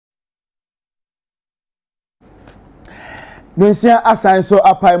Ninsia assign so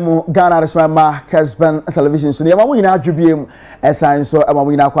apaimu Ghana resma Kessben television so yama wina adwebiem assign so ama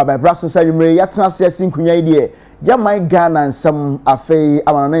wina kwa ba braso sa yumre yatena se sinkunya idie yama Ghana nsam afei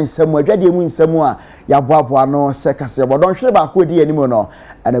amana nsam adwade mu nsam a yaboaboa no sekase bodon hwere ba ko di anim no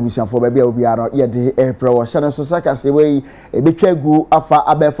anabusianfo ba bia obi aro ye de ehpro wo hye so sekase we ebetwa gu afa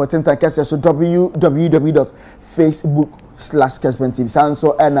abefo tenta kese so www.facebook/Kessben TV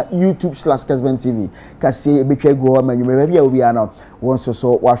sanso na YouTube/Kessben TV kase ebetwa gu ho manyumre ba bia obi ano won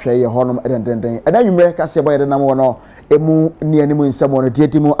so wahwe ye honom edendenden ananyumre kase boye de nam wono emu ni animu nsam wono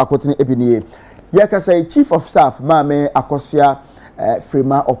diedimu akotene ebinie Yakasai Chief of Staff Mame Akosua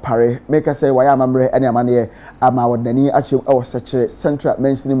Frima Opare make us say waya mamre any amane ama wodani achim e sechere central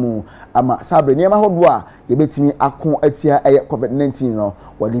mainstream ama sabre niam ahodoa ye betimi akon atia COVID-19 no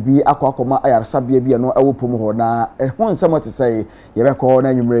wode bi akokoma ayarsabia bi no awopom ho na ho nsam te say ye bekọ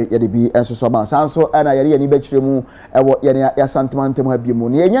na nwumre ye de bi ensoso ma sanso na ye ni bekire mu ewo ye ne ya santimantem ha bi mu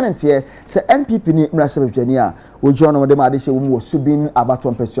ne enya nte se NPP ni mrasebetwani a ojo no de ma de hye wo mu subin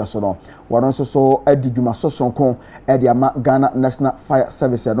abato mpesua so no wono so adidwuma sosonko e de ama Ghana National Fire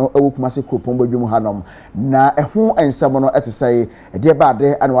Service no ewukumase kropon badwum hanom na eho ensam no etesai de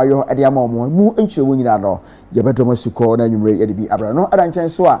baade ana wayo de ama omo mu enchire wo nyina no ye bedom asuko na nwumre ye de bi abra no adanchen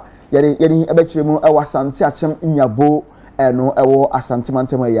so a ye ebekire mu ewa sante achem nyabo eno ewo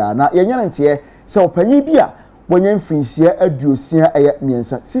asantimantem ya na ye nyane nte se opanyi bi a wonya mfinsia aduosia eye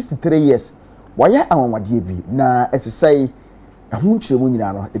miensa 63 years waya anwade bi na etesai eho nchire wo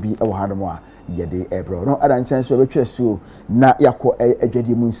nyina no ebi ewo hanom a yede ebro no adanchen so betwe so na yakọ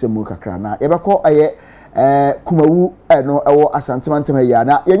adwade mu nsemu kakra na yebekọ aye kumawu no ewo asantimantem ya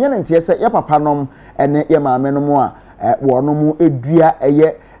na yenye nte se ye papa nom ene ye maame nom a wonom edua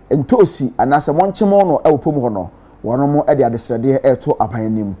eye ntosi anase monchemo no ewopom ho no wonom ede adesrede eto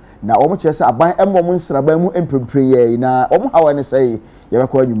abanim na omo kire se aban emmom nsraban mu emprempre ye na omo hawa ne sei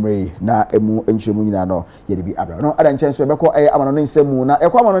yebekọ anwumre na emu enchemu nyina no yede bi abra no adanchen so yebekọ amano ne nsemu na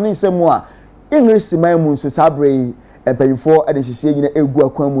ekọ amano ne nsemu a English man so sabre empanyfo adehyesie nyina egu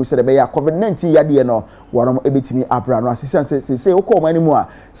akwan mu se de be ya COVID-19 yade no wonom ebetimi abra no asese se okọ man mu a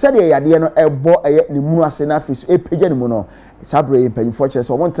se de yade no ebo eye ne munu ase na afiso epeja ne mu no sabre empanyfo kire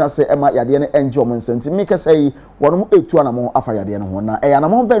se won se ema yade no enjoy mo nsenti meka sei wonom etu anamo afa yade no ho na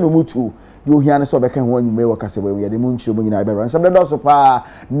anamo ba no mutu yo hia ne so be kan ho anwumre wakase bo yade mu nchiro mo nyina be ran sabre do so pa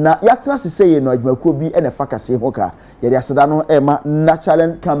na yatra sese no adwumakuo bi ene fakase ho ka yade aseda no ema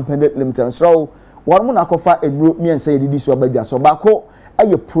Natural Company Limited so one mo na kofa enuro miensa yedidi so abadwa so bako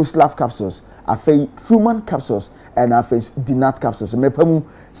aye Proslaf capsules afei Truman capsules and afei Dinat capsules mepamu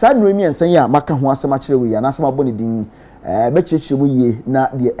sa nuro miensa ya maka ho asema kire we ya na asema boni din be chichire mu ye na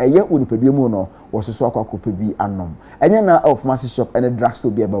de eye onipadua mu no wososo akwakopa bi anom enye na of pharmacy shop and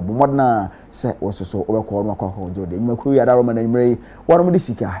drugstore bi ababo modna se wososo obekọ no akwakọ jode nyimaku ya daro mana nwumre wono mo de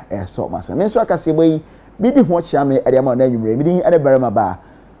sika so masa me so akase boyi bi di ho chia me ade ama na nwumre mi di ade barema ba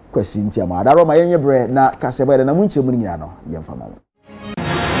kwasi ntiama adaro ma yenye bre na kaseba de na munche mu nyina no yemfa ma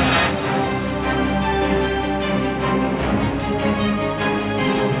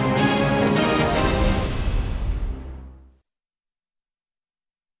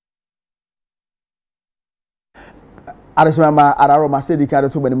Arishama adaro ma se dikade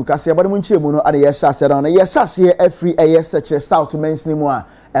to bani mu kaseba de munche mu no ade yesase na yesase afri sechere south mainstream a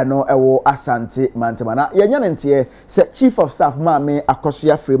eno ewo asante mantema na yenya ntie se Chief of Staff Mame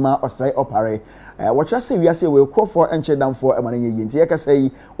Akosua Frima Osai Opare watcha se wiase we crofo enchedamfo emanenye yinti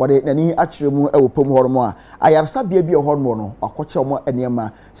yakasai wode nani akyeremu ewopom hormo a ayarsa bia bia hormo no akoche omo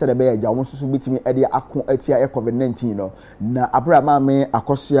enema se de be ya omo susu bitimi ede akon atia COVID-19 no na abra Mame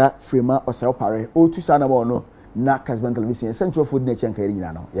Akosua Frima Osai Opare otu sana mo no na Kessben television central food na chenka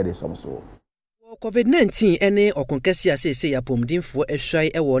nyina no yede somso COVID-19 ene okonkesi asese ya pomdinfo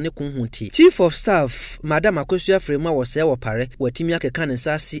ehwai ewo ne kunhunti Chief of Staff Madam Akosua Frima wose Opare watimi akeka ne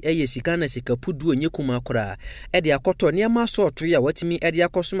sase eye sika na sika pudu onye kuma kora ede akoto ne ma soto ya watimi ede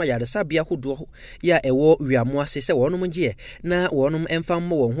akosoma yaresabia hodo ya ewo wiamo asese wonom ngie na wonom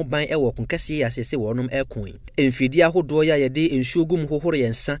emfam wo ho ban ewo konkesi ya asese wonom ekun emfidi ahodo ya yede ensuogum hohoro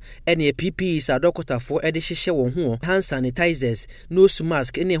yensa ene PPE sa dokotafo ede hyehye wo ho hand sanitizers nose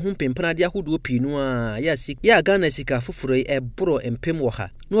mask ene ho pempana de ahodo pi ya Ghana sika fufuro eboro empem wo ha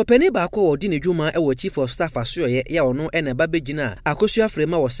no opani ba ko odi ne dwuma ewo Chief of Staff asoye ya ono ene ba begina Akosua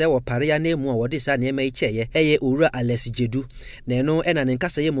Frima wose Opare ya na emu a wode sa na ema icheye eye owura Alex Jedu na eno ena ne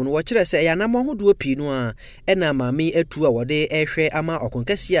nkasa ye mu no wo kire se ya na mohodo pi no a ena maami atu a wode ehwe ama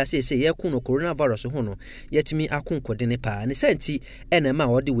okonkasi asese ye ku no coronavirus ho no yetimi akonkode ne pa ne senti ena ma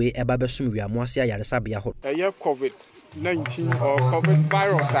wode we eba besum wiamo ase ayaresabia ho eye COVID-19 or COVID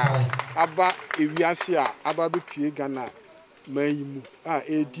virus aba ewiase aba be pie Ghana mayimu a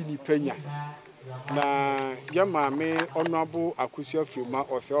edi ni penya na ya maame honorable Akosua Frema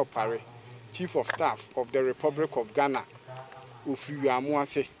ose opare Chief of Staff of the Republic of Ghana ofiri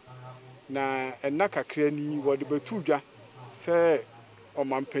amuase na enna kakra ni wode betudwa se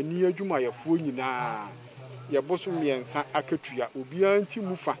omampani adwumayefo nyinaa ye boso miensa akatua obi anti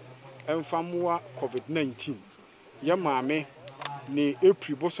mufa emfamoa COVID-19 ya maame ni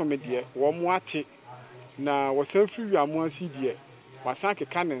April boso medie wo mo ate na wasan firi amuase die wasan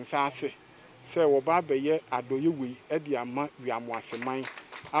keka ne nsa ase se wo ba beye adoye wei e de ama wiamuase man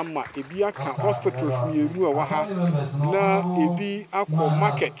ama ebi aka hospitals mienu e wa ha na ebi akọ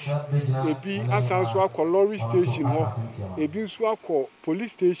market ebi asanso akọ lorry station ho ebi nso akọ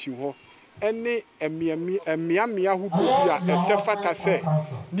police station ho ene emiamia hudu bia esefata se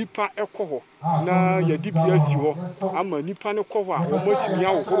nipa ekọ ho na yadi bia si ho ama nipa ne kọ ho a omotimi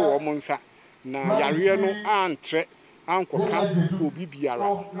awokoro wo monsa na yare no antre ankoka obi biara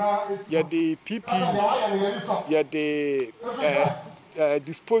yade PPE yade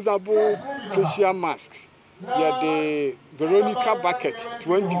disposable facial mask yade Veronica bucket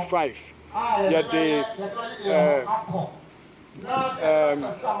 25 yade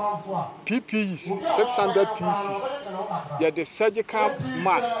PPEs 600 pieces yade surgical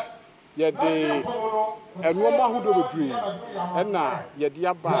mask yade enwoma hudo bebre na yade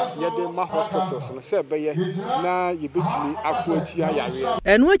aba yade ma hospitals no se beye na yebetimi akwati ayare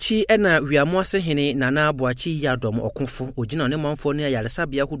eno achi na wiamoase hene nana aboachi yadom okonfo ogina ne manfo ne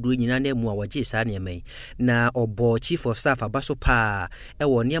ayaresabia hudo nyina na mu awaje saa ne mai na obo Chief of Staff abaso pa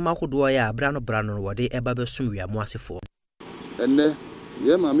ewo ne ma hudo ya brano wode eba besum wiamoasefo enne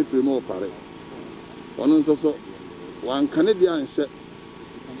ye maame Frema opare ono nsoso wan kandia anhye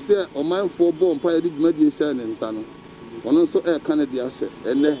se omanfo bo mpa yedi dwumadie hye ne nsa no ono nso Canada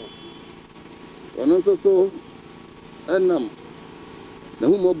hye enne ono nso enam na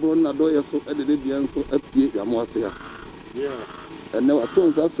humo bro na do yeso edede bia nso apie yamoase ha enne wato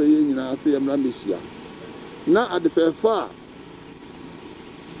nsa afre ye nyina ase yemra mehia na adefefa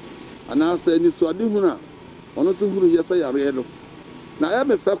ana ase ni so ade huna ono so huru yesa yare no na ya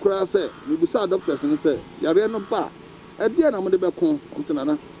me fa kura se bibusa doctors ne se yare no ba ede na mo de bekon omse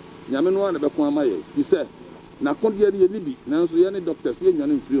nana nyame no na bekon amaye fi se na kondie ye libi nanso ye ne doctors ye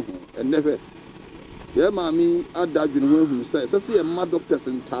nwane mfiri ho ennefe ye maami adadwene ho ehunu se ye ma doctors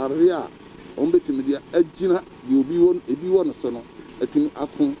ntare a ombetimi dia agina de ebi won so no atimi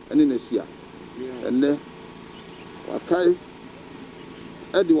akon ene na hia enne wakai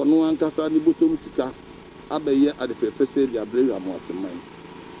edi wono ankasa ni botom sika abeye adefefese dia brewi amoaseman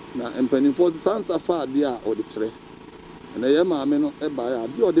na empanifo sansa fa ade a ode kire na ye maame no e ba ya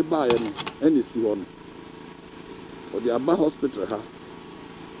ade ode ba ye no ene si ho no ode aba hospital ha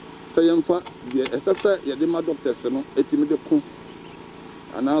se yemfa de esese ye de ma doctors no etimi de ko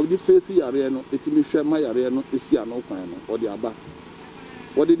ana odi face yare no etimi hwe ma yare no esi ano kwan no ode aba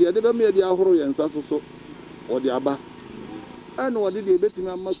ode de be me de ahoro ye nsa so ode aba ana ode de betimi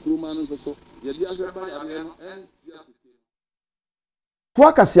amma kuruma no so ye de ahwe ba yare no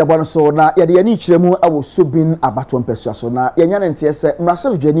Tuakasi abano so na yade yani chiremu awo sobin abato mpesua so na yanya ntie se mrasa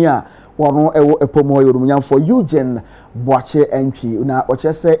dwani a wono ewo epomo yorumunyamfo Eugene Boache NP na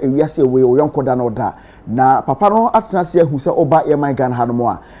ochese ewiase ewe oyonkoda na oda na papa no atenase ahu se oba ye man Ghana hanom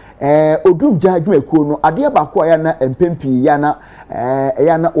a odumja adwumakuo no ade ba ko ya na empempi ya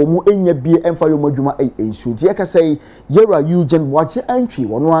na omu enya bie emfa yo madwuma ensu die kasai yera Eugene Boache NP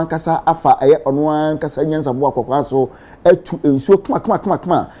wono ankasa afa ono ankasa nyansa bo akokwa so atu ensu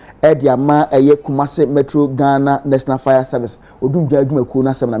kama edi ama Kumase Metro Ghana National Fire Service odumja adwumakuo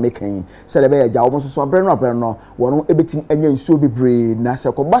na sem na mekan se lebe ya ja wo so abre no wono ebetim enya ensu bebre na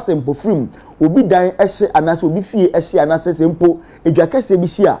se ko base mpofrim obi dan ehye anase obi fie ehye anase sempo edwakase bi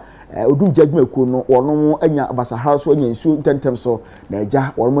hia odumja adwumakuo no wono anya abasahara so anya ensu ntentem so na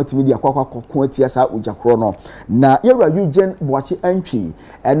eja wono matimi di akwakwa atia sa ojakro no na yera Eugene Boache NP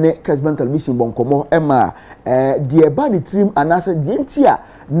ene Kessben television bonkomo ema die ba ni trim anase die ntia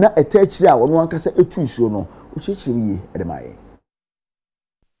na etachiri a wono ankasa etu isuo no ochichiri yi edemaye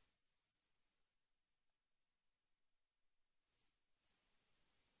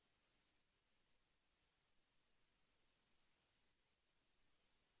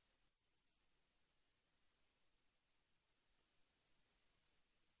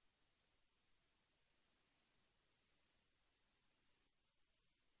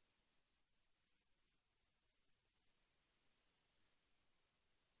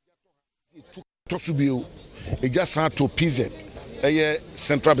Tosubio, Eja to PZ,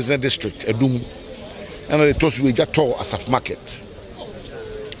 Central Business District, Edum, and the Tosu Eja to Asaf Market.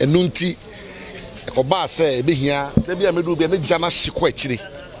 Enunti, Oba say be here, there be a middle be a jana shiko actually.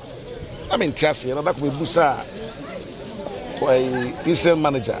 I mean, Tiasi, and that me busa incident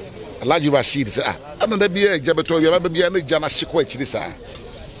manager, Alaji Rashid say, I'm not be a jabato, you be a jana shiko actually, sir.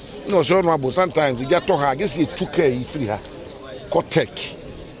 No, so no, sometimes you get to her, I guess you took care free her. Kotek,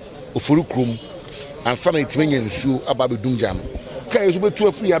 Ufurukrum, and Sunday Twing Sue about Dunjam. Okay, you should be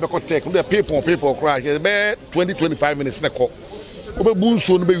too free, I take the paper cry, 20-25 minutes. Obe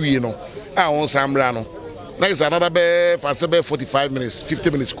bunso no be wie no a won samrano na is another be for 45 minutes 50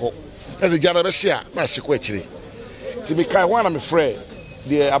 minutes call as a jana be share na shiko akire ti me kai one am frɛ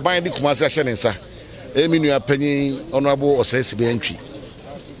the aban di kumase ahye ne nsa emi nua panyin honorable osesi be antwi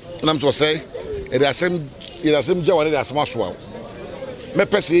nam to say e dey asem jawa dey asem aso me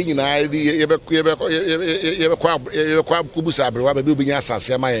pese nyina ye be kwa kubusa abrewa be obinya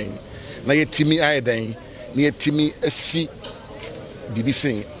asase amayen na yetimi ayeden na yetimi asi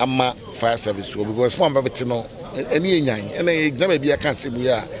BBC ama fire service because small babeti no any enyan and exam be aka say mu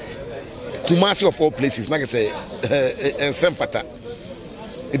ya Kumasi of all places like I say Semfata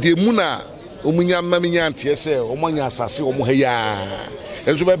e mu na omunya maminya antie say omonya asase omo ha ya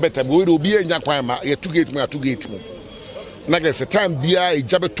enso be better we obi enya kwan ma ye 2 gate mu like I say time bia e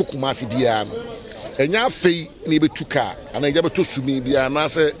jabe to Kumasi bia no enya afei na e betuka ana e jabe to sumi bia na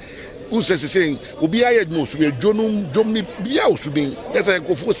say saying, Ubi I had most, we are Jonum, Jomni, Biausubin, as I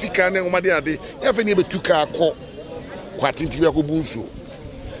go for Sika and Madiade, every neighbor took our call, quite into your Bunsu.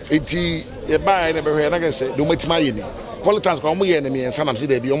 Eti, a buy and never heard, like I said, don't make my enemy. Politics come my enemy, and sometimes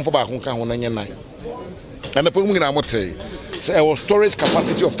they be on for back on count 9. And the problem I would say our storage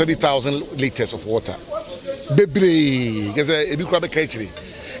capacity of 30,000 liters of water. Baby, as a big crab catchery.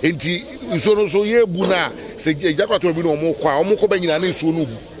 Enti, so ye buna, say, Jacquard will be no more, almost going in so no.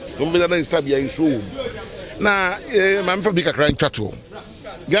 Don't be that stabia in so. Now, my for big a crying tattoo.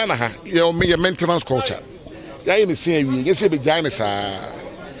 Ghana, you make a maintenance culture. Ya in the same way, you see, be giants are.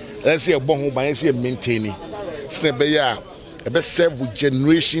 Let's see a bomb by a maintaining. Snapbeya, a best serve with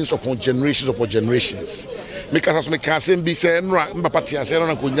generations upon generations upon generations. Because me can be saying, Mbapati, I said,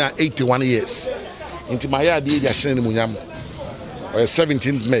 81 years. Into my idea, you're saying, Munyam.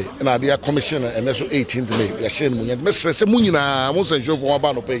 17th May, and I be a commissioner, and also 18th May. They are saying, Mr. Munina, most of you for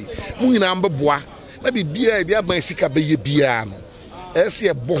about pay. Munina, Bois, maybe beer, they are my sick be piano. As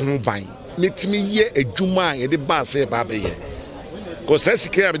a bomb buying. Let me hear a Juma and the bar say, Baby. Because I see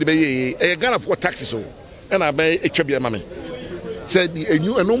care of the bay, a gun of what taxes, and I may a chubby mammy. Said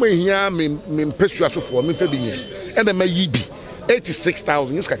you and no man here mean precious for me for being, and I may ye be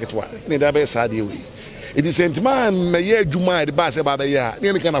 86,000 is Kakatwa, and I be sad away. It is sent man, my year Juma, the bass about a year,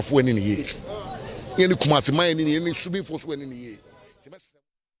 nearly can afford in a year. Any Kumasi mine in any swimming force when in a year.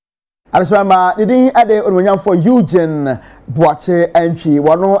 Alasama didn't add the for Eugene Boache entry.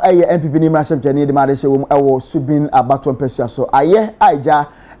 One no MPP ni Marsham Jenny the Madison was subin a baton pesua so aye aja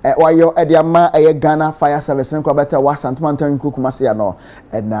wayo ediama Ghana fire service and better was Santamantan Kumasi no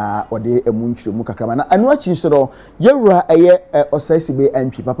and or de emunchu mukakramana and watching so yura osesi be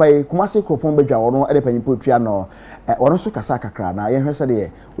MP papa Kumasi Kropon beja ono ede panyipo no ono so kasa kakra na ye hwesa de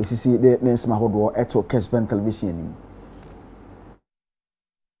osisi de nsema hodo eto Kessben television.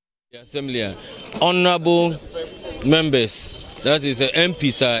 The Assembly, honorable members, that is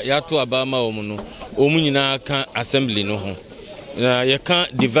MPs, Yato Abama Omuno, Omunina can assembly no home. You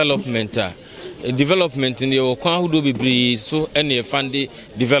can't development in the Okwan who do be so any fundy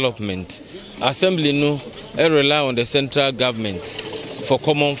development. Assembly no rely on the central government for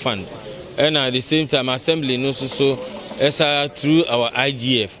common fund. And at the same time, assembly no so as through our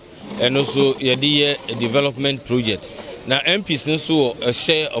IGF and also a development project. Now MPs also a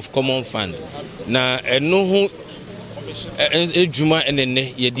share of common fund. Now no who Juma and then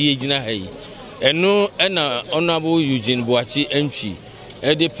yedi ejina hai. No honorable Eugene Boachi entry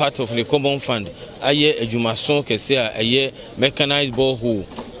a part of the common fund. Aye a Juma son kese aye mechanized borehole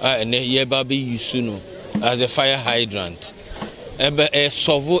and ye baby yusuno as a fire hydrant.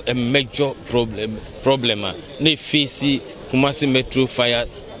 Solve a major problem. Ne face Kumasi Metro fire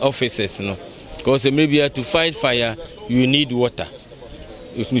officers no. Because maybe to fight fire you need water.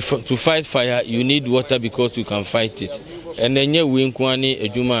 To fight fire you need water because you can fight it. And then you win kwani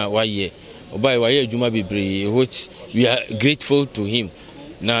ejuma waye. Obai waye ejuma bibre which we are grateful to him.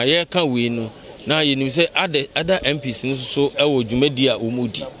 Now here can we know. Now you say other MPs so ewo jumedia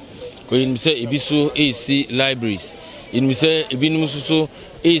umudi. Ko you say ebiso AC libraries. You say ebinum so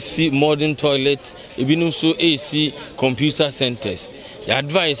AC modern toilet, ebinum so AC computer centers. The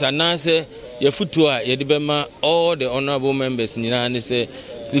advice anase your futua yedibema all the honorable members nyina say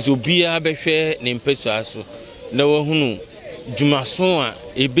please obia behwe ne mpeso aso na wahunu jumaso a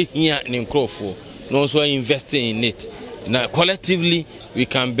ebehia ne nkrofo and also investing in it. Now, collectively, we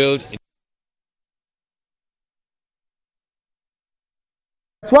can build.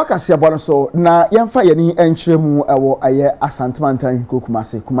 Twakasi abano so na yamfa yani enchiremu ewo aye asantemantan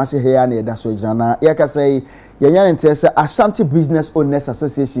kumase heya na yeda so gyina na yakasai yanya ntese Ashanti Business Owners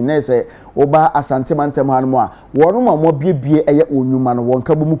Association na se oba asantemantam hanmo a wono ma biebie eye onwuma no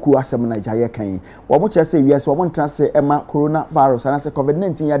wonka bomuku asem na gya yekan wo mo kyerese wiase wo mo ntase ema coronavirus ana se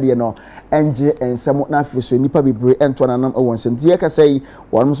COVID-19 yade no enje ensem na afiso nipa bebre ento nanam ewon sem tie yakasai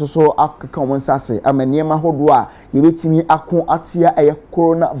wono so akeka won sase amaniema hodo a yebetimi ako atia eye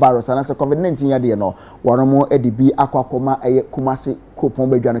coronavirus and as a COVID-19 yade no wono edibi akwakoma eye kumase coupon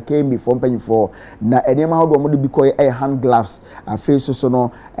bedwa no kemi for penny for na enema hodo mo de bi koy hand gloves face so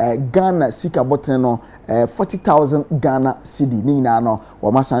no Ghana sika botene no 40,000 Ghana cedi ni nyina no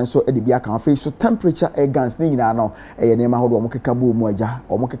wo masan so edibi aka face so temperature guns ni nyina no enema hodo mo keka bu mu aja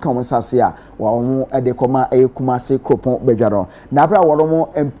wo keka mo sase a wo ede koma kumase coupon bedwa no na bra wo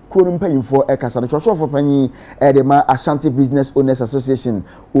mo kuro penny for kasa no chocho for penny de ma Ashanti Business Owners Association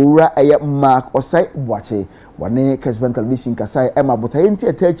owura Mark Osai Boache wane Kessben television kasai ema botaye nti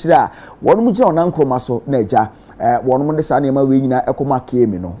etachira wonu mu gina onan kroma so na eja wonu mu de sa na ma we nyina ekoma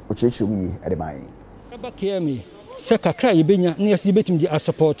kemi no ochechiru mu yi edeman eba kemi se kakra ye benya na yesi betim di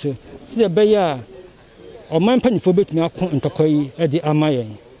support se de be ya o man panifo betimi akon ntokoyi e di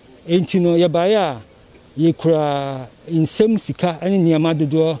amayen enti no ye ba ya ye kura insem sika ani niama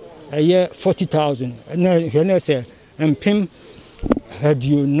dodo eye 40,000 na he na se empem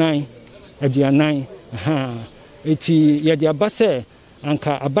radio 9 adia 9 eti ye de abase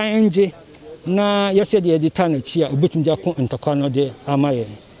anka abange na yese de edita na chi a obetunja ko ntokwa no de amaye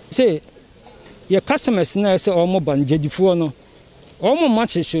se ye customers na se omo banjedifuo no omo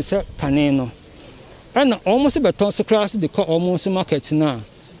matchesho se kane no ana omo se beton se class de ko omo se market na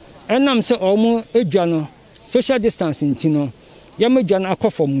enam se omo edwa no social distancing ti no ya medwa na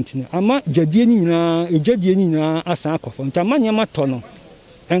akofo mutini ama dwadie ni nyina ejwadie ni nyina asan akofo ntamanya mato no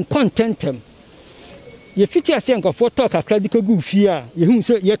en contentem ye fiti ase nkofo talk akra de ko gufi a ye hu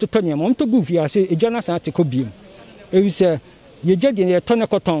se ye toto ne mom to gufi ase ejana san te ko biem e wi se ye jade ye to ne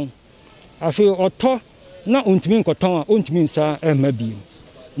koton afi oto na ontimi nkoton a ontimi nsa ema biem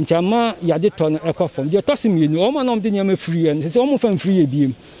nchama ya de to ne ekofo de to sim yenu o ma nom de ne free en se o mo fan free e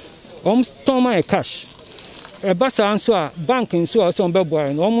biem o mo ton ma e cash e basa anso a bank nso a so on be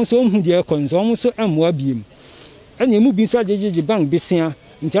boy no o mo so hu de ekonzo o mo so amwa biem ene mu bi sa jejeje bank besia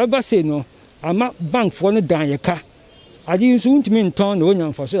ncha basa no ama bank for no dan yeka adi nso untimi nton na onya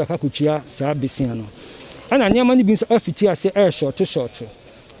mfa so yaka kutua saa besia no ana niam ni bi nso afiti ase short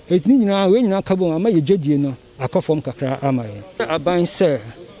etini nyina we nyina kabo ama ye dwadie no akofom kakra ama ye aban se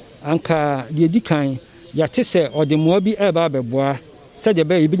anka de dikan ya te se odemmoa bi eba beboa se de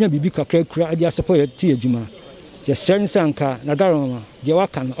be ibinya bibi kakra kura adi asepo ye ti adwuma se sren sanka na daroma de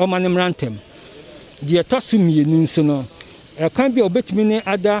waka no o ma ne mrantem de tosumie ni nso no kan bi obetimi ne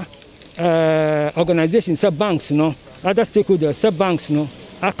ada organizations say banks no other stakeholders say banks no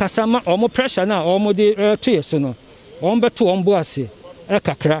akasama omo pressure na omo de to so no omo beto ombo ase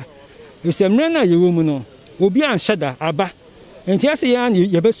kakra isemre na yewo mu no obi anhyada aba enti ase ya na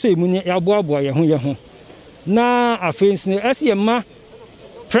ye beso emu ne yaboaboa ye ho na afensi ne ase ye ma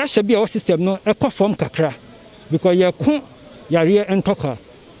pressure bi o system no ekofom kakra because ye ko yare entoka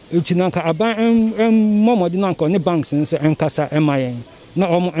enti nanka aba momodi nanka ne banks nse enkasa emayen na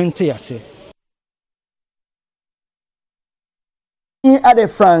omo ente yase ni ade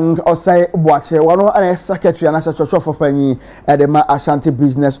Frank Osai Boache wano ana secretary ana church of panyi ade ma Ashanti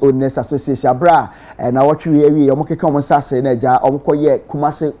Business Owners Association bra na watwe ewie omo keka omo sase na ja omo koye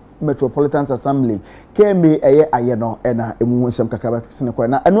Kumase Metropolitan Assembly keme eye aye no na emu nsem kakra sene ko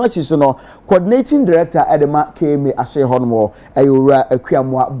na eno achi so no coordinating director ade ma keme ashe hono ayowura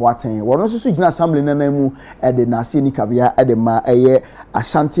akuamoa Boaten wono so gina assembly na mu ade na ase ni kabia ade ma eye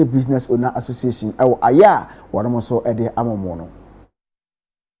Ashanti Business Owner Association ewo aya wono so ade amomo no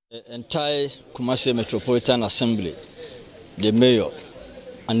entire Kumase Metropolitan Assembly the mayor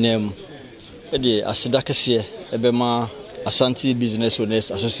and the asidakese ebema Ashanti Business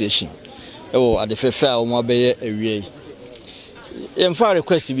Owners Association ewo adefefa o mo beye ewie emfa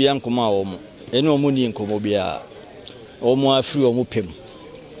request bi yankoma o mo ene o mo ni nkomo bia o mo afri o mo pem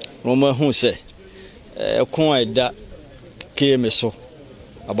o mo hu se kon aida KM so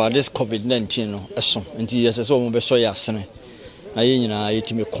about this COVID-19 no eso nti yes so o mo be so ya sene na ye nyina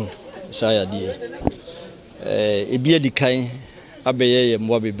yetime kon sa ya die ebi edikan abeye ye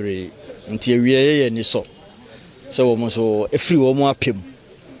mwa bebre nti ewie ye ni so so we so every woman apem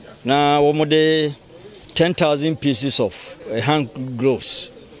na we de 10,000 pieces of hand gloves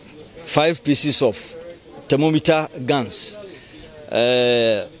 5 pieces of thermometer guns,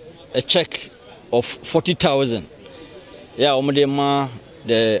 a check of 40,000. Yeah,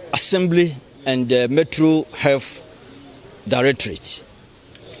 the Assembly and the Metro Health Directorate.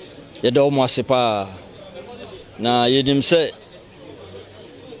 Sepa na yedim se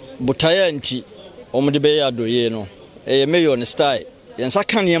butaya nti omde be ya doye no mayor ne style yensa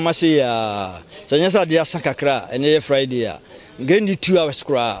kan yema se ya sanyasa de asakakra ene Friday a ngendi 2 hours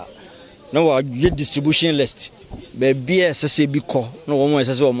kra na wa distribution list be bia sese bi ko na wo mo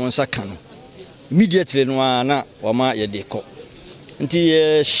sese wo mo nsaka no immediately no na wa ma ye de ko nti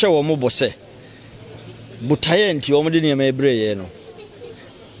ye hye wo mo bose butaya nti wo mo de ne ma ebre ye no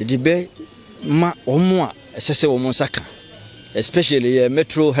Dibe ma omwa sese wo monsaka especially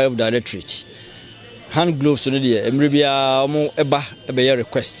Metro Health Directorate hand gloves no de emrebia omo eba ebe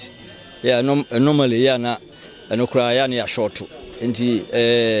request yeah normally yeah na eno kra ya na ya short nti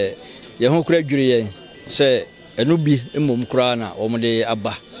ye ho kra dwure ye se eno bi emom kra na omo de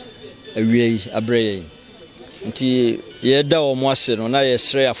aba awie abre ye nti ye da omo ase no na ye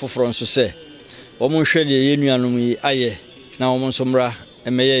sre afoforo nso se omo hwe de ye nuanom yi aye na omo nso mra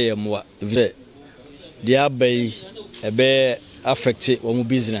emeye mwa vile dia bay ebe affect wo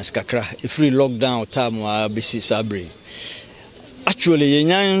business kakra free lockdown time wa bisi sabre actually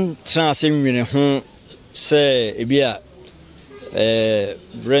yenyan transmine ho se ebia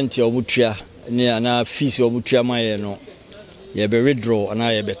rent obutua ne ana fees obutua maye no ye be withdraw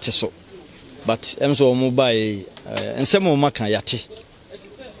ana ye be teso but emso wo mo buy ensemo maka yate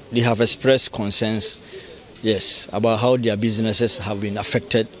they have expressed concerns. Yes, about how their businesses have been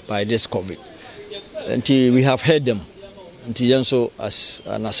affected by this COVID. Until we have heard them, until also as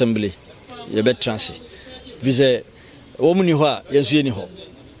an assembly, you bet transi. We say, "Omni hoa, yes we ni ho."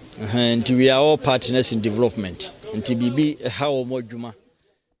 Until we are all partners in development. Until bibi how more juma.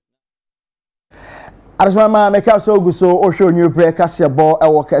 Arismama meka so guso o show new break kasebo e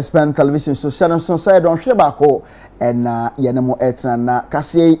wo Kessben television so channel so side on hwe bako na yenemo etra na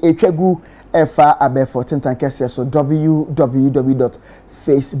kase etwagu efa abe 14 kese so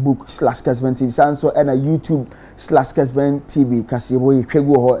www.facebook/Kessben TV sanso na YouTube/Kessben TV kase bo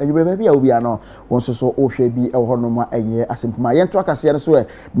etwagu ho enyibre ba bia obi ano wonso so o hwe bi e ho no ma enye asempuma yento kase so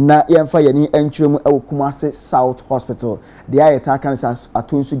na yemfa yani enchiremu e Kumasi South Hospital the ayeta kan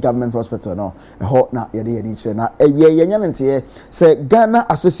Atonsu Government Hospital no ho na yede chere na ewie yenyanente se Ghana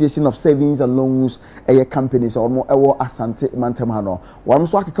Association of Savings and Loans companies or ewo Asante Mantem ha no won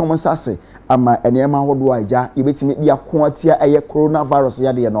so akeka mo sase ama enema hodo aja yebetimi dia koatia coronavirus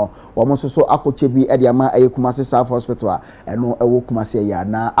yade no won so akoche bi e dia ma Kumasi South Hospital eno ewo Kumasi ya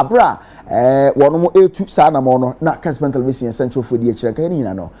na abra won mo etu sa na mo no na Kessben television central for die chere kan ni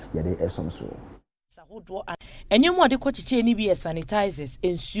na no yede esomso Enyumo de kochiche ni bi sanitizers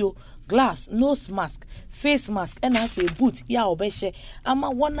ensuo glass nose mask face mask and a boot ya obehye ama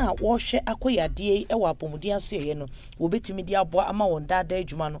wona wo hwe akoyade e wa apomudi aso ye no wo betimi dia boa ama won dada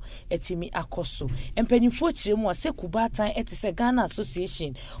adwuma no etimi akoso empanifo kiremu ase kubatan etise Ghana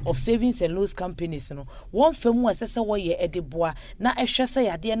Association of Savings and Loans Companies no won famu asese wo ye edeboa na ehwe se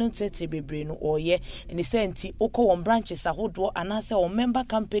yade no ntete bebre no oye eni senti okọ won branches ahodo anase won member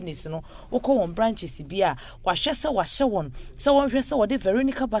companies no okọ won branches bia wahwe se wahye won se won hwe se wo de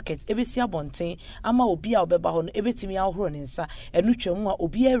Veronica bucket ebesi abonten ama obi a obeba ho no ebetimi ahoro ne nsa enu twemu a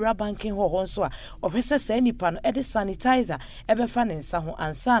obi awura banking ho nso a ohwese se nipa no e de sanitizer ebefa ne nsa ho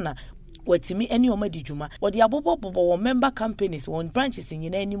ansana watimi eni omadi djuma wodi abobobobo wo member companies won branches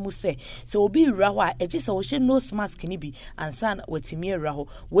nyina animu se obi wura ho a eje se wo hye nose mask ni bi ansana watimi wura ho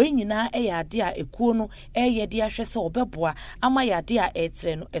we nyina eyade a ekuo no eyede ahwe se obeboa ama yade a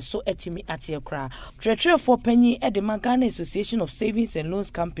etre no eso etimi ate kra tretrefo panyi e de Ghana Association of Savings and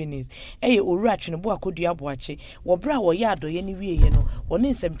Loans Companies eye owura twenebo akodua boache wo bra wo ya adoye ni wieye no woni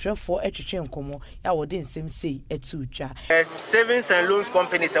nsemtrefo etwetwe nkomo ya wodi nsem sei etutwa Savings and Loans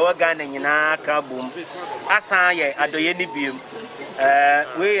Companies e Ghana nyina ka bom asan ye adoye ni biem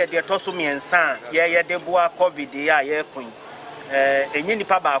we ye de toso miensa ye de boa covid ya ye kun enyi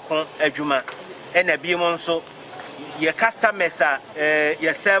nipa ba kon adwuma na biem nso ye customers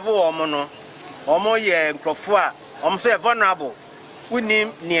ye serve omo no omo ye nkrofo a omo so ye vulnerable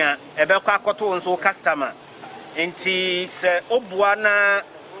unim nia ebekwa akoto nso customer enti se obua na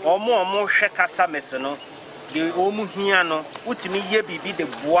omo hwe customers no de omu hia no utimi ye bibi de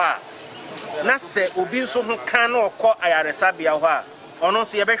boa na se obi nso ho kan na okọ ayaresa bia ho a ono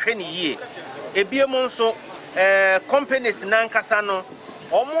nso ye behwe ne yie ebiem nso companies na nkasa no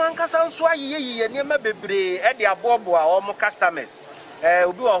omo ankasa nso ayiye niema bebre e de abobo a omo customers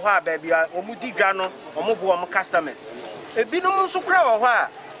obi wo ho a ba bia omu digwa no omo bo omo customers ebinom nso kra wo ho a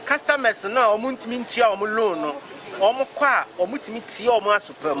customers no omuntimi ntia omu loan no omu kwa omutimi tie omu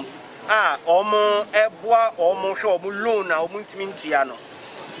asopam omu eboa omu hwe omu loan na omuntimi ntia no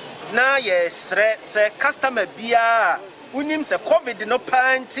na yesre se customer bia unim se covid no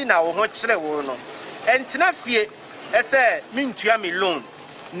panti na wo ho kire wo no entina fie ese mintua mi loan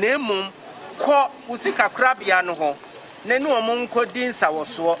na emum ko usika krabia no ho na nu omu nkodi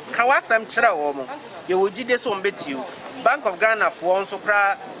nsawoso ka wasam kire wo mo ye wogide so mbetiu Bank of Ghana for nso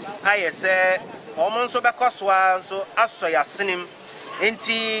kra ayese omu nso bekosoa nso aso ya sinim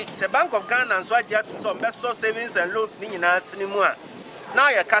enti se Bank of Ghana nso agya to so beso savings and loans ni nyina sinimu a now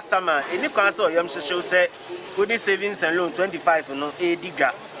your customer any cancel yam show say good savings and loan 25 no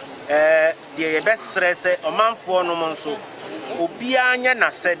ediga the best stress omanfo no monso obia anya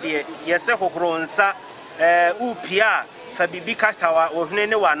na sede yese kokoro nsa upia fa bibi katawa ohne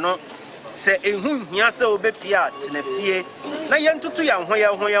ne wano se ehun hia se obepia tenafie na yentutu ya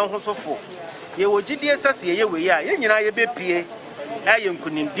ho sofo ye wogidie sase ye we ya ye nyina ye bepie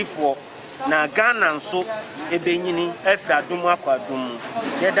ayenkunimdifo na Ghana nso ebenyini efra dum akwadum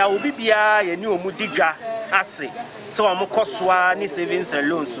ye da obi bia ye ni omudigwa ase so omukosoa ni savings and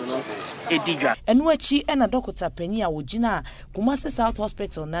loans no edigwa enu achi na Dr. Penny a wogina Kumasi South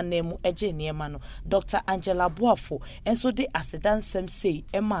Hospital na nemu eje niema no Dr. Angela Boafo enso de asedansem sei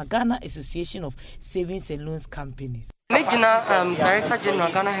ema Ghana Association of Savings and Loans Companies. Regional Director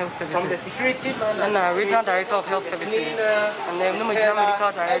General Ghana Health Services from the security and Regional Director of Health Services and then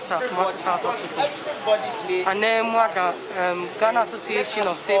Medical Director of Kumasi South Hospital and then Ghana Association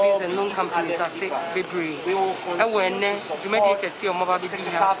of Savings and Loan Companies ase bebre ewene dwumadi kesi o mobile bi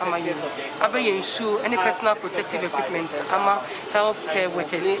ha amaye abaye ensure any personal protective equipment ama health care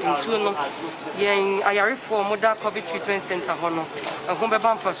workers ensure no yen ayare for modern COVID treatment center hono ho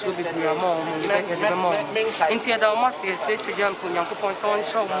beba mfaso bebre ama o mo enti da o yes, it's young for young people, so on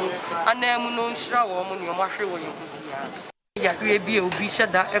show. And then, no show on your marshal. Ya be obisha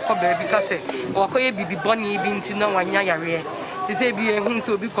da echo baby because or be the bunny being to know one yare. To say be a hint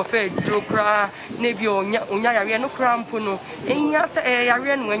to be coffee, draw cra, maybe on yare no crampuno. And yes, a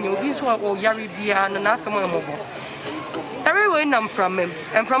yarian when you be so or yari be an answer mobile. Everywhere I'm from him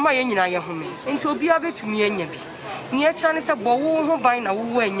and from my yen home into be able to me and yabi. Near Chinese a bow who buy now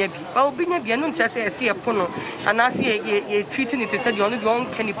when ye be. Well, be near no just see a pono, and I see a treating it said you only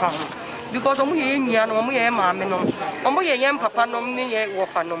one candy pound. Because we and we mamma, yam papa nom near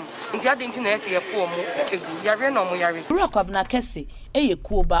wafanum, and the other internet here for Yarian Yari. Rockabna Kessben, a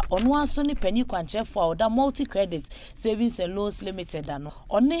Cuba on one Sonny Penny Quanche for the multi credit savings and loans limited ano.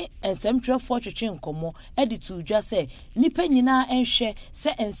 Only and central fortune como edit to just say Nipenina and share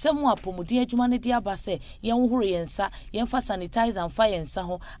set and somewhat pomodia Jumani diabase, young hurry and sa, yen for sanitize and fire and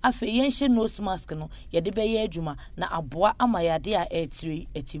saho, a fayenche nose mask no, yadebe juma, na aboa amaya dia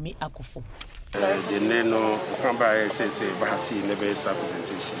etimi akufo. The Neno Kamba says Bahasi never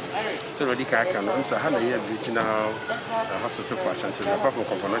representation. So Rodika can also have a regional hospital for Shanty, apart from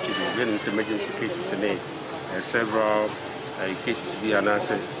Componachi, the emergency cases in several cases to be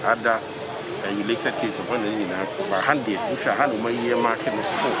announced, other related cases of one in Handy, which are had my year market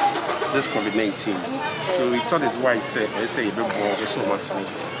before this COVID-19. So we thought it wise, say, a bit more so much.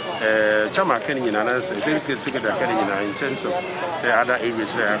 Chama Kenny in another executive secretary in terms of say other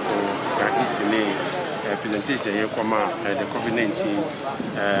areas where I East presentation here come the COVID-19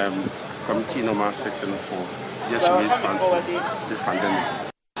 committee normal setting for just to raise funds for this pandemic.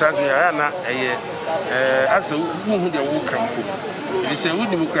 As we are now, as a woman who camp, they say we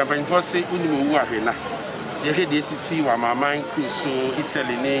need to camp for say we need to work now. You hear the ACC, while my mind cruise so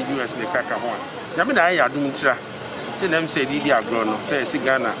Italy, US, the Kakawan. I do them say Lydia Grono, say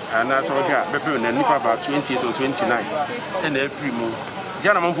Ghana, and that's all here, about 28 or 29, and every move.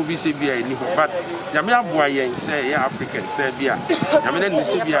 Janamon for BCBA, but Yamia Boyen say African, say Bia, Yaman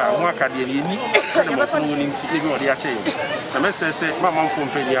Sibia, Wakadi, Janamon from winning City or the Ache. The message say, Mamma from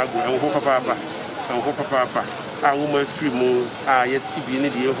Feniago, and Hopa Papa, and Hopa Papa, a woman free moon, yet Tibi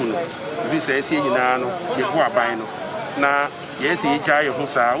in the Yahoo. This says, Yanano, the Guabino. Now, yes, he jay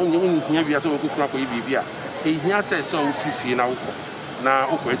Husa, only you so good crop with Bibia. He says so 50 now. Now,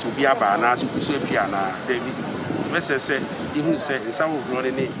 okay, to be a bar, now to be so piano, David. The message said, you say, in some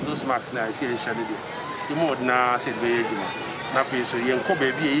running those marks now, I see a shadow. The more now said, nothing so young,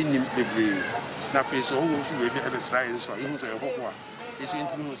 baby, in the breed. Nothing so maybe at the science or even say, it's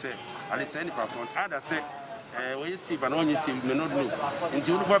into who say, I listen any perform. Other say, when you see, and only see, you may not know.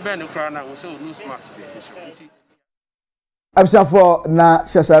 Until the Babano crown, I was so loose marks. Absafo na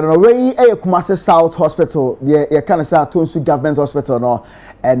sesare no we Kumasi South Hospital ye kan say Tonsu Government Hospital no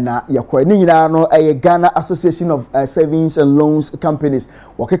and na yakwa ni nyina no Ghana Association of Savings and Loans Companies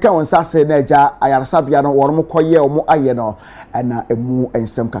wakeka won sase na agya ayaresabia no wormo koye omo aye no and na emu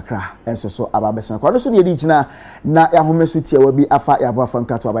ensem kakra enso so ababesen kwa no so ye di gina na yahomesu tie wa bi afa yaboafam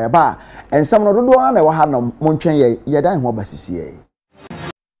kato abaya ba ensem no dodo na wa ha no montwen ye dan ho basisiye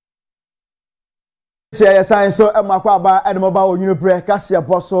Sia sign so makwaba and mobile unibre kasia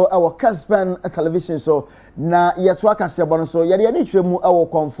bosso our Kessben television so na yeto akasia bono so yede ni twemu ewo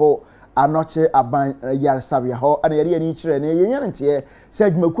konfo anoche aban yaresabia ho ana yede ni kire na yenyantie se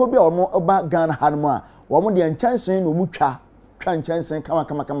adwumakuo bia omo oba Ghana hanmu a wo mo de nchansen no mutwa nchansen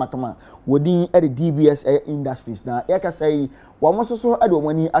kama wodin at the DBS Industries na yakasai wo mo so ade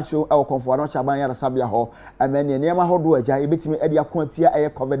omani acho ewo konfo anoche aban yaresabia ho amene niam ahodo agya ebetimi ade akontia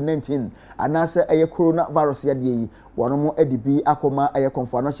COVID-19 anase coronavirus yade yi wono edibi akoma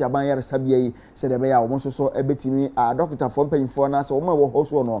konfo anoche aban yaresabia yi se de be ya wo so ebetimi doctor for mpanyimfo na se wo mo wo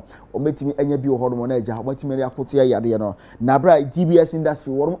hoso no obetimi anya bi wo hodo mo na agya obetimi ri akotia yade no na bra DBS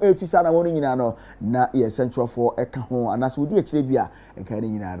Industry wono etusa na wono nyina no na ye central for eka ho anase wodi akire bi a enka ni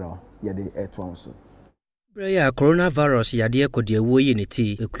nyina no yade eto so Breya coronavirus yade ekode ewo yi ne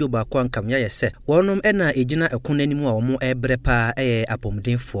ti ekuoba kwa nkamya yese wonom ena ejina ekonanimu a omo ebrepa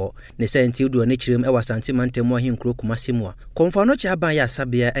apomdenfo ne senti udo ne kirem ewa santimantemu ahinkro kumasemu a konfano chi aban ya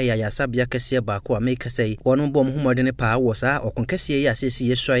sabia ya sabia kese ba ko ameka sei wonom bom humode ne pa wo sa okonkese ya asesi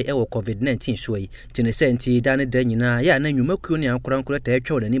yesoi ewo COVID-19 suai tine senti dane da nyina ya na nwumakuo ne ankorankora ta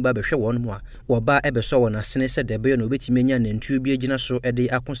etwa woni ba behwe wonom a wo ba ebeso wona sene se de be no betimi nya nantu bi ejina so ede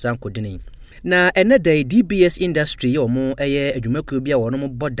akonsa nkodini na eneda DBS Industry omo adwumakuo bia wono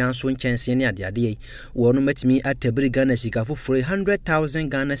bodan so nchense ne adeade wono matimi atabiri Ghana sika foforo 100,000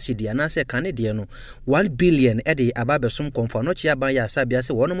 Ghana cedi anase kanede no 1 billion ede ababesom konfano chia ban ya sabia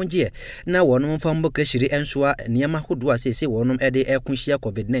se wono mje na wono mfambo kashiri ensoa niam ahodo asese wono ede ekunhia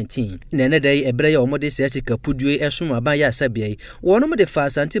COVID-19 na eneda ebre ya omo de sika pudue esom aban ya sabia wono de fa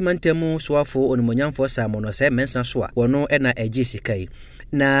santimantemu soafo onimonyamfo samono se mensa so a wono ena agi sikai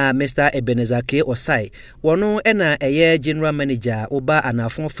na Mr. Ebenezake Osai wono ena general manager oba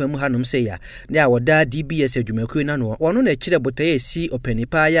anafon fam hanom se ya na woda DBS adwumakuo na no wono na kire botaye si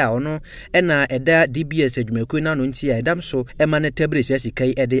openipa ya wono ena eda DBS adwumakuo na no ntia edam so ema na tabris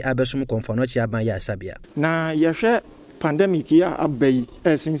asikai ede abesom konfano chi aban ya sabia na yehwe pandemic ya abai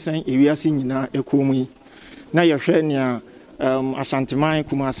esinsan ewiase nyina ekomu na yehwe nia Ashantiman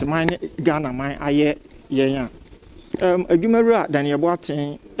Kumaseman Ghana man aye yenya adwumaru Daniel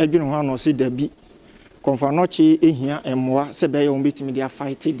Boaten adwunu ho ano se dabi konfanochi ehia emmoa se be ye ombetimi dia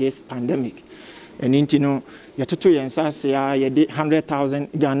fight this pandemic eninti no yetoto yensa se ya yede 100,000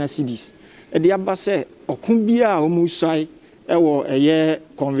 Ghana cedis ede abase okunbia omusai ewo eye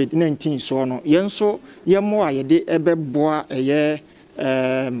COVID-19 so no yenso yemmoa yede ebeboa eye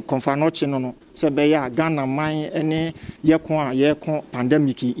konfanochi no se be ya Ghana man ene yekon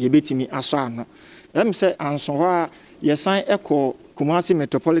pandemic yebetimi aso ano say answa yesan eko Kumasi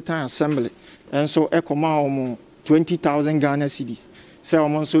Metropolitan Assembly enso eko ma omo 20,000 Ghana cedis say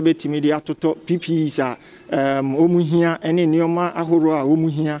omo so betimi de atoto PPEs a omuhia ene nioma ahoro a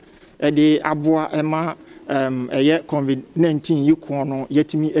omuhia ede aboa ema eye COVID-19 yiko no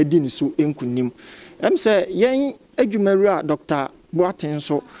yetimi edi ni so enkunim say yen adwumaru a Dr. Boaten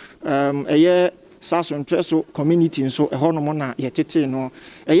so eye Saso Ntreso community nso ehonom na yetete no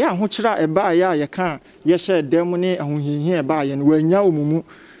eya ahokyira eba ya yeka yehye dem ne ahohihi eba ya no wanya omumu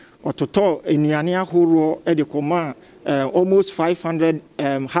ototo enuane ahoro ede koma almost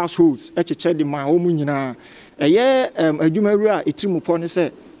 500 households echeche de ma omu nyina eye adwumaru a etirimupo ne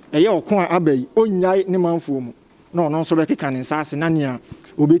se eye okon abai onyai ne manfo mu no no nso bekeka ne nsase na ne a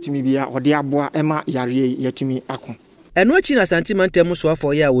obetimi bia ode aboa ema yare yetimi akon eno achi na santimantem so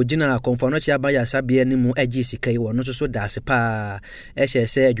afọ ya wogina konfano chi aban ya sabia ni mu agi sikai wono so daase pa ehye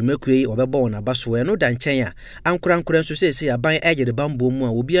se adwumakuo yi obebo wona baso eno da nchen a ankorankora nso se aban egede bambo mu a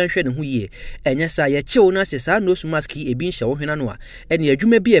obi anhwe ne ho yie enye sa ye chew na se sa nose mask ebi nhye wo hwena no a ene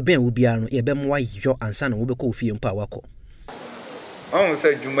adwuma bi eben obi ano ye be mo ayo ansa na wo be ko ofie mpa wako on se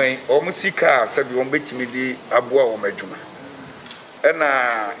adwuma yi o mu sika sabi won betimi di aboa wo madwuma ena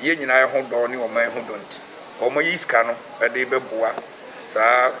ye nyina ye ho do ni wo man ho donti omo yiska no ede beboa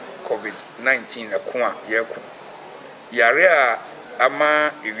sa COVID-19 ekoa yeko yare a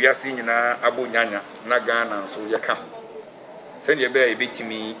ama ewiase nyina abonyanya na Ghana so yeka se ne be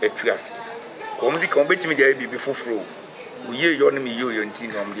ebetimi atuase ko muzika obetimi de bibi foforo uye yo ne mi yo nti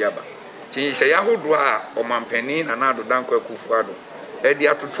no mde aba tin hye ya hodo a omampani na na do danko akufuado ede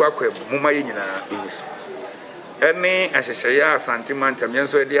atoto akwabu muma ye nyina eniso ɛne ahyehyɛeɛ asante mantam yɛn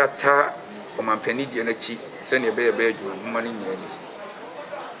nso de ata ɔmampani deɛ n'akyi sɛnea ɛbɛyɛ adwuma mma no nyina ni so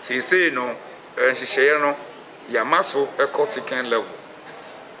seesei no nhyehyɛeɛ no yɛama so ɛkɔ second level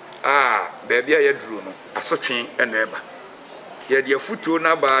baabi a yɛduru no asotwe ɛna ɛba yɛde afutuo no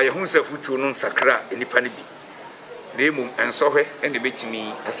aba yɛho sɛ afutuo no nsakra nnipa no bi na mmom nsɔhwɛ ɛna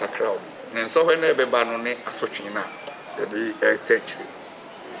ɛbɛtumi asakra wo na nsɔhwɛ no ɛbɛba no ne asotwe no a yɛde ɛta akyire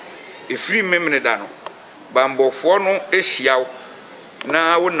ɛfiri memene da no bambɔfoɔ no ahyia wo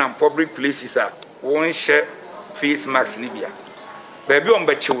na wonam public places a wonhyɛ face mask no bia baabi a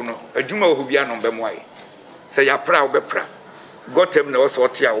ɔmbɛkyew no adwuma wɔ hɔ bia no ɔmbɛmmoa yɛ sɛ yɛapra a wobɛpra gɔtam na ɛwɔ sɛ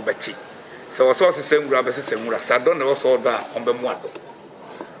ɔte a wobɛte sɛ wɔ sɛ ɔsesɛ nwura bɛsesɛ nwura sɛ adɔ na ɛwɔ sɛ ɔdɔ a ɔmbɛmmoa dɔ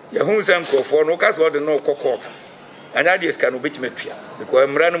yɛhu sɛ nkurɔfoɔ no woka sɛ ɔde no wokɔ kɔɔta anyɛ adeɛ sika no wobɛtumi atua because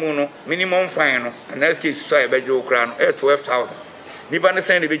mmara no mu no minimum fine no anaa sika ɛsusu a yɛbɛgye wo koraa no ɛyɛ 12,000 nipa ne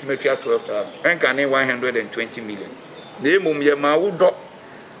sɛn na ɛbɛtumi atua 12,000 ɛnka ne 120 million na mmom yɛma wodɔ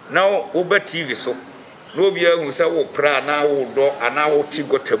na wobɛ TV so na obi ahu sɛ wopra na wodɔ anaa wote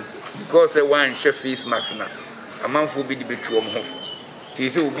gɔtam because sɛ woanhyɛ face mask na amanfoɔ bi de bɛtu wɔn ho fo nti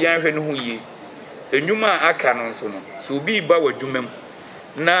sɛ obi ahwɛ no ho yie enwuma a aka no nso no so obi ba w'adwuma mu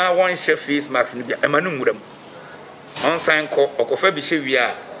na wɔnhyɛ face mask no bi ɛma no nwura mu ɔnsan kɔ ɔkɔfa bi hyɛ wie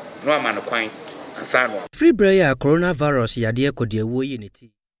a no ama no kwan ansa no free brayer coronavirus yadeɛ kɔdeɛ wo yi ne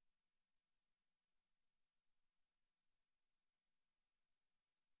ti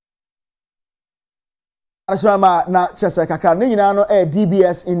Asama na chese kakra ne nyina no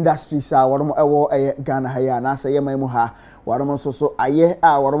DBS Industries a wɔnom ɛwɔ Ghana ha ya na sɛ yɛman mu ha wɔnom nso so ayɛ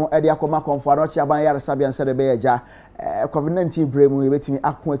a wɔnom ɛde akɔma kɔmfo no kyi aban yare sabia nse de bɛyɛ gya COVID-19 bremu yɛbɛtimi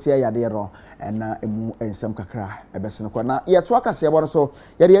ako atia yade no na emu ensɛm kakra ɛbɛsene kɔ na yɛto akase ɛbɔ no so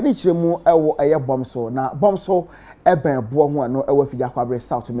yɛde yɛne kyerɛ mu ɛwɔ bom so na bom so ɛbɛn boɔ ho no ɛwɔ afigya kwabre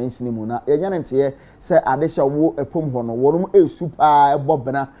South Mansini mu na yɛnya ne nteɛ sɛ ade hyɛ wo epom ho no wɔnom esu pa ɛbɔ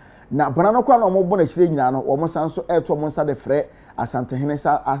bena na banana kwa na omo na chire nyina no omo san so eto omo nsa de frɛ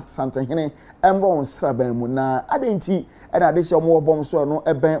asantehene emro on straban mu na adenti e na de hye omo bom so no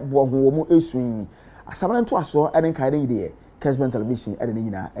eben bo ho omo esuyi asamane to aso e den kaide yide Kessben television e de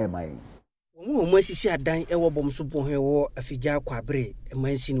nyina e mai omo asisi adan e wo bom so bo ho e wo afigya kwabre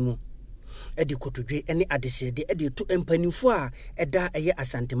Mansini mu edi kotodwe ene adesede edi to empanifo a eda eye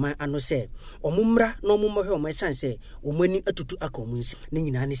asanteman ano se omumra na omumhwe omesan se omani atutu aka omunsi ne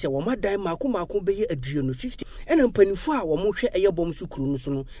nyina ne se womadan mako beye aduo no 50 ene empanifo a womohwe eye bom so kuru no so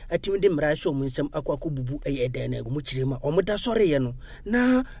no atimi de mra hye omunsam akwa bubu eye edan na agumu kirema omoda sore ye no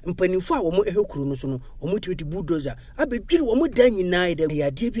na empanifo a womo ehwe kuru no so no omutimi de bulldozer abedwiri womodan nyina ide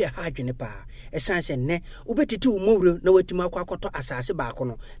yade bi ha adwene pa esan se ne obetiti umowre na watimi akwa akoto asase ba ko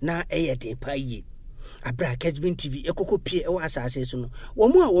no na eye de paye abra Kessben TV ekokopie ewa asase so no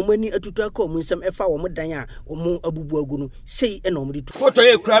womo a womani atutu aka omunsam efa womo dan a womo abubu agu no sei na womo de tu photo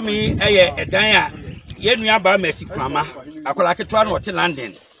ye kura mi eye edan a ye nua ba Mercy Krama akola ketwa no wote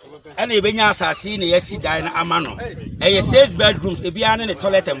London ena ebenya asase ne yasi dan na ama no eye 6 bedrooms ebia ne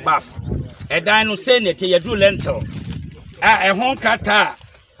toilet and bath edan no sei ne te yedu lentil a ehon krata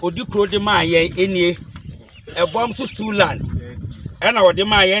odi kro de ma ye enie ebom so stool land ena wode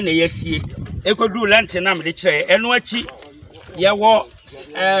ma ye ne yasie ekodu lente na me de kire eno achi ye wo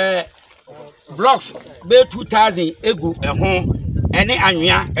blocks be 2000 egu eho ene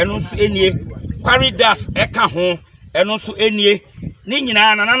anwea eno so enie corridors eka ho eno so enie ni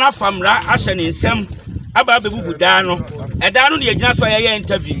nyina na famra ahye ne nsem aba bebubu da no eda no ne yegina so ye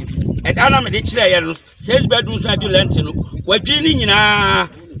interview eda na me de kire ye no 6 bedrooms na du lente no wadwi ni nyina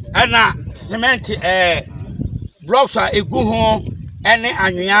ana cement blocks a egu ho ene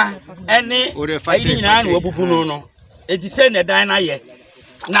anwea ene nyina na wabubu no edi se ne dan na ye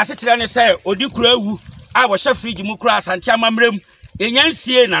na se kire ne se odi kura awu a wo hye fridge mu kura asante amamrem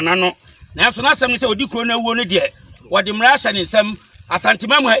enyansie nana no na so na asem ne se odi kura na awu no de wode mra hye ne nsem asante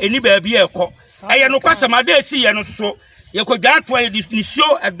mamu ha eni baabi ekọ eye no kwasem ade esi ye no so ye kodwa ato ye ni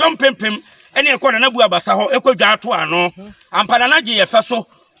show edom pempem ene ekọ na bu abasa ho ekodwa ato ano ampana na je ye fe so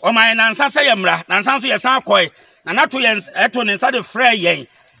o man na nsa se ye mra na nsa so ye san akoi na nato ye eto ne nsa de frɛ yen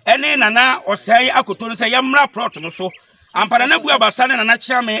ene nana osai akoto no se ye mra plot no so ampana na bu abasa ne nana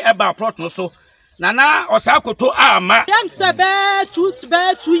chiame eba plot no so nana osa akoto ama yam se be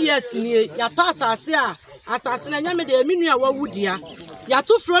 2 years ni ya pass asase na nyame de minu a wawudia ya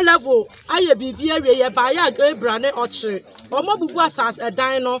to floor level aye bibia we ye ba ya ebra ne ochire omo bubu asase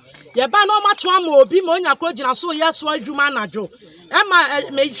edan no ye ba na omato ama obi ma onya kro gina so ye so adwuma anajo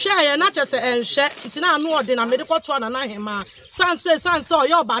ema me hwe ye na chese enhwe ntina anu ode na me de kwoto na na hema sanse o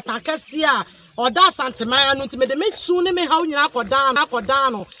ye obata kase a oda santemaya no ntime de me su ne me hawo nyina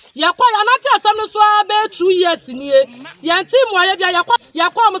akodan no yakwa ya nati asem no so be 2 years nie yanti mo ya bia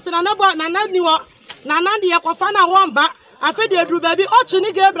yakwa mo sena na bo na ni wo na de yakwa fa na womba afedi edru baabi ochi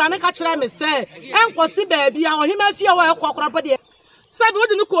ni gebra ne ka kire me se enkosi baabi a ohima fie wo ekokora bode sabi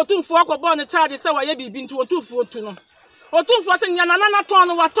wodi ni ko otumfo akobọ ne charge se wa ye bibi ntu otumfo otu no otumfo se nya na ton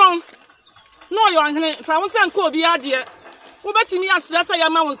no waton no yo hene fa wo se nko obi ade wo betimi asira se ya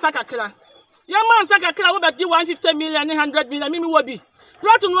ma won sakakra ya ma sakakra wo beti 150 million 100 million mimi wo bi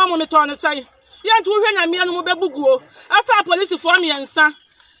plot no mo me ton sai ya ntu hwe nya me no mo bebuguo afa police for me ensa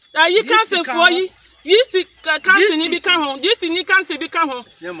yi kan for yi yisi kanse ni bi kan ho yisi ni kanse bi kan ho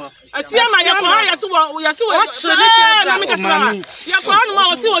asiama ya ko ya so na me kasama ya ko anu ma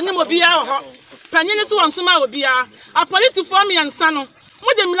o si oni mo bia ho panyin so won so ma obi a police for me ensa no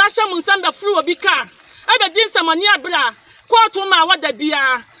mo de mira hye mo nsam be fru obi ka e be din samani abla court ma wada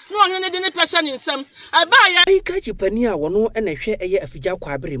bia no onye ne de ne pressure ni nsam aba ya krachi pani a wono na hwe eye afigya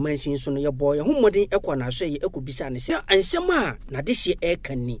kwa abere mansin so no ye boy ho modin ekọ na so ye ekobisa ne se ansem a na de hye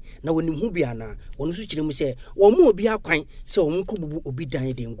ekani na wonim hu bia na wono so kire mu se wo mu obi akwan se wo nkobubu obi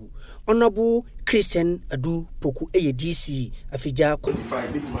dan dengu honorable Christian Adu Poku eye DC afigya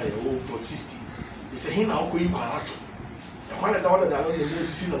 25 bit my old 60 se hin na okoyi kwa ato e kwa na da wada da no ne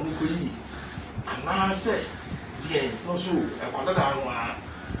sisi na mu koyi ana se die no so e kwa da no a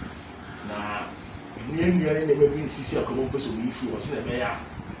na enu yare ne mebi sisi akomo peso bi fu wose na be ya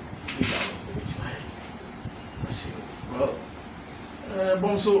ida no be timai asi well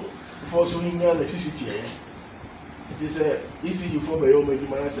bonso for so ni electricity it is easy for be o medu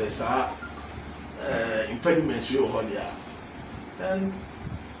mana say sa impediments we ho dia and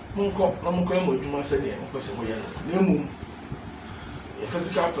munko na munko e moduma se ne mo pese mo ye no na emu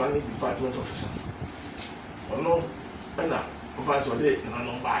physical planning department officer ono na mfa so de na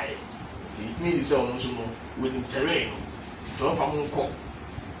no bae it means so no so no with terrain to fa munko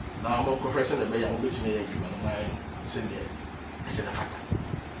na mo professor na be ya mo betime ya adwuma no mai se ne ese na fata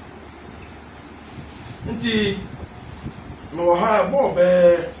nti no ha bo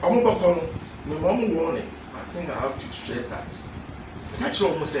be omoboko no no mo warning. I think I have to stress that catch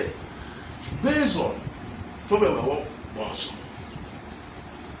up say based on problem I want bonso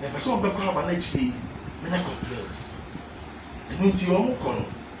na person be ko aba na chi many complaints and nti omoko no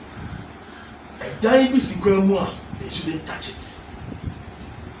a dime mu a they shouldn't touch it.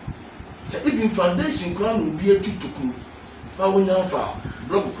 So even foundation crown will be a tutuku. How we now for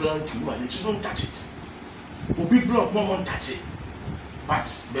block crown to they shouldn't touch it. Will be block one won't touch it.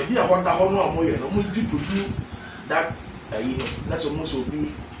 But maybe I want the whole no people do that you know that's almost will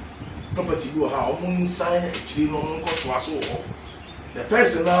be property go how inside actually no one got to us all. The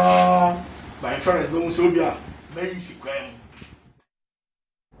person by inference be may see crime.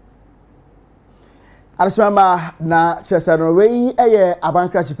 Arismama na chesano wei eye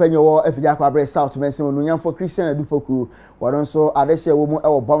abankra chipenyo wo afija kwa bre south mense no nyamfo Christian Adu Poku wono so adehye wo mu e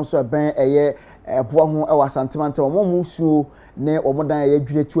wo bom so ben eye eboa ho e wasantemante wo mu suo ne wo dan eye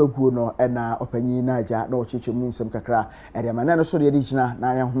dwiretu aguo no e na opanyin na aja na wo chechemu nsem kakra e de manane so de gina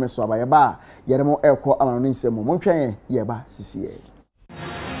na ya home so abaye ba yere mo ekọ amano nsem mo ntwen ye ba sisiye.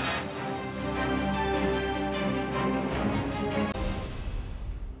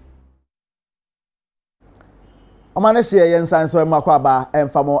 Omanese yensan so makwaba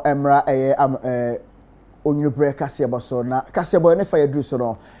emfamo emra onyubre kasebo so na kasebo ne fa yedru so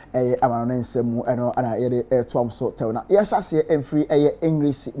no amano nsemu eno ana yede tom so tewna yesase emfri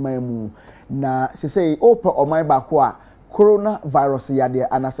English mamu na sesei opa oman ba ko a coronavirus yade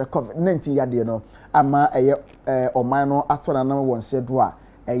anase COVID-19 yade no ama oman no atona na wonse do a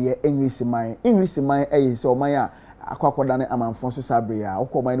English man se oman a akwakoda ne amanfo so sabre a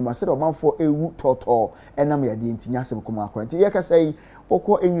okoman ni masede omanfo ewu toto enam yade ntinya asem koma akwa nti yekasai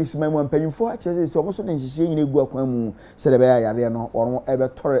okọ English man mu mpanyimfo a chese se omo so ne nhihye nyina egu akwan mu sede be ya yare no ono ebe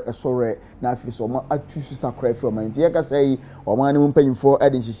tore esore na afi so omo atusu sakra fi oman nti yekasai oman ni mu mpanyimfo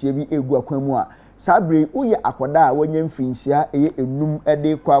ade nhihye bi egu akwan mu a sabre uye akoda a wanya mfinhia enum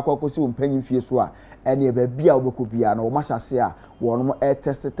ede kwa akwakosi mpanyimfie so a ene ebe bia obekopia no omashase a wono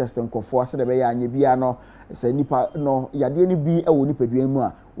test nkofo ase de be ya anye bia no se nipa no yade ni bi ewo nipadua mu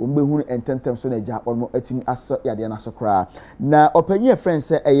a wonbe hu ententem so na ja ono atimi aso yade na so kra na opanye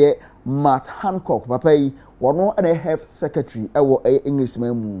friends Matt Hancock papa yi wono na health secretary ewo English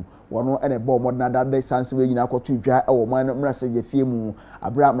man mu wono ene bo modna dade sanse we nyina akoto dwa e wo man mrase je fie mu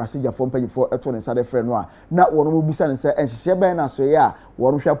abra mrase je fo mpanyifo eto ne sade frɛ no a na wono mo busa ne se enhyehyɛ bɛn na so ye a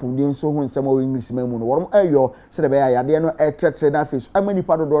wono hwa pomdi nso ho nsɛm o English man mu no wono ayo se de bɛ ya yade no etretre na face amani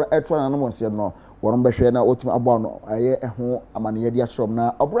pa dodo etro na no mo se no wono bɛhwɛ na otim abo no aye ho amane ye dia kyerɛm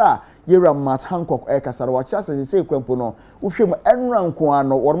na obra yera mat Hancock kasara wa kyase se kwampo no wohwem enra nko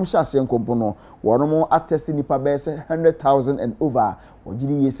ano wono hyase nkompo no wono mo attest nipa bɛ se 100,000 and over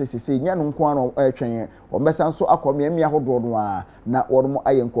ogiri yesese nya no nko ano twɛn ombesa nso akomiamia hodo no a na wono mo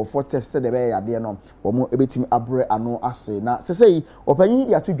aye nkofo test de bɛ yade no womo ebetimi abre ano ase na sesei opanyi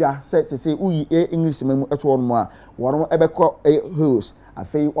dia tudwa sesei uyi English memu eto wono mo a wono ebekɔ host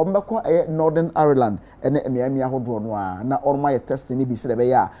afei ombekɔ Northern Ireland ene emiamia hodo no a na wono ma ye test ni bi se de bɛ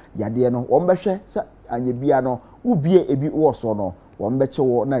ya yade no wombɛhwɛ se anyebia no ubie ebi wo so no wombɛkye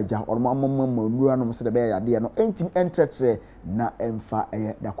wo na agya wono amamma nura no se de bɛ yade no entim entretre na emfa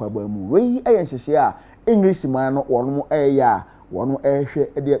dakwaba mu wei nhyehyɛ a English man no wono ya wono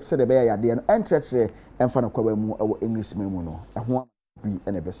hwɛ de se de bɛ yade no entretre emfa na kwaba mu wo English man mu no ɛho bi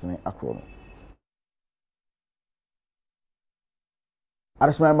ene besene akro no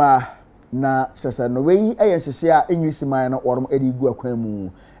arasmama na sese no wei nhyehyɛ a English man no wono edi gu akwan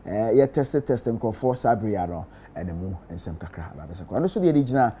mu ye test nkrofo sabria no ene mu ensem kakra ba bese ko no so de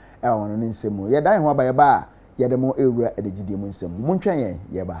gina wono ne nsem mu ye dan ho aba ye ba ye de mo ewura edegide mu nsem mu ntwen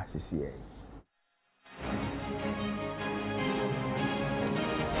ye ba sisi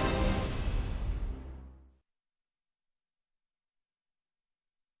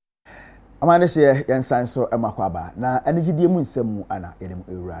amane se yensan so emakwaba na enegide mu nsem mu ana ye de mo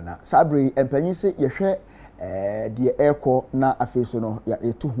ewura na sabri empanyi se ye hwe de eko na afeso no ya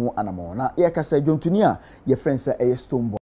etu ho anamo na ye kasa dwontuni a ye friends e stone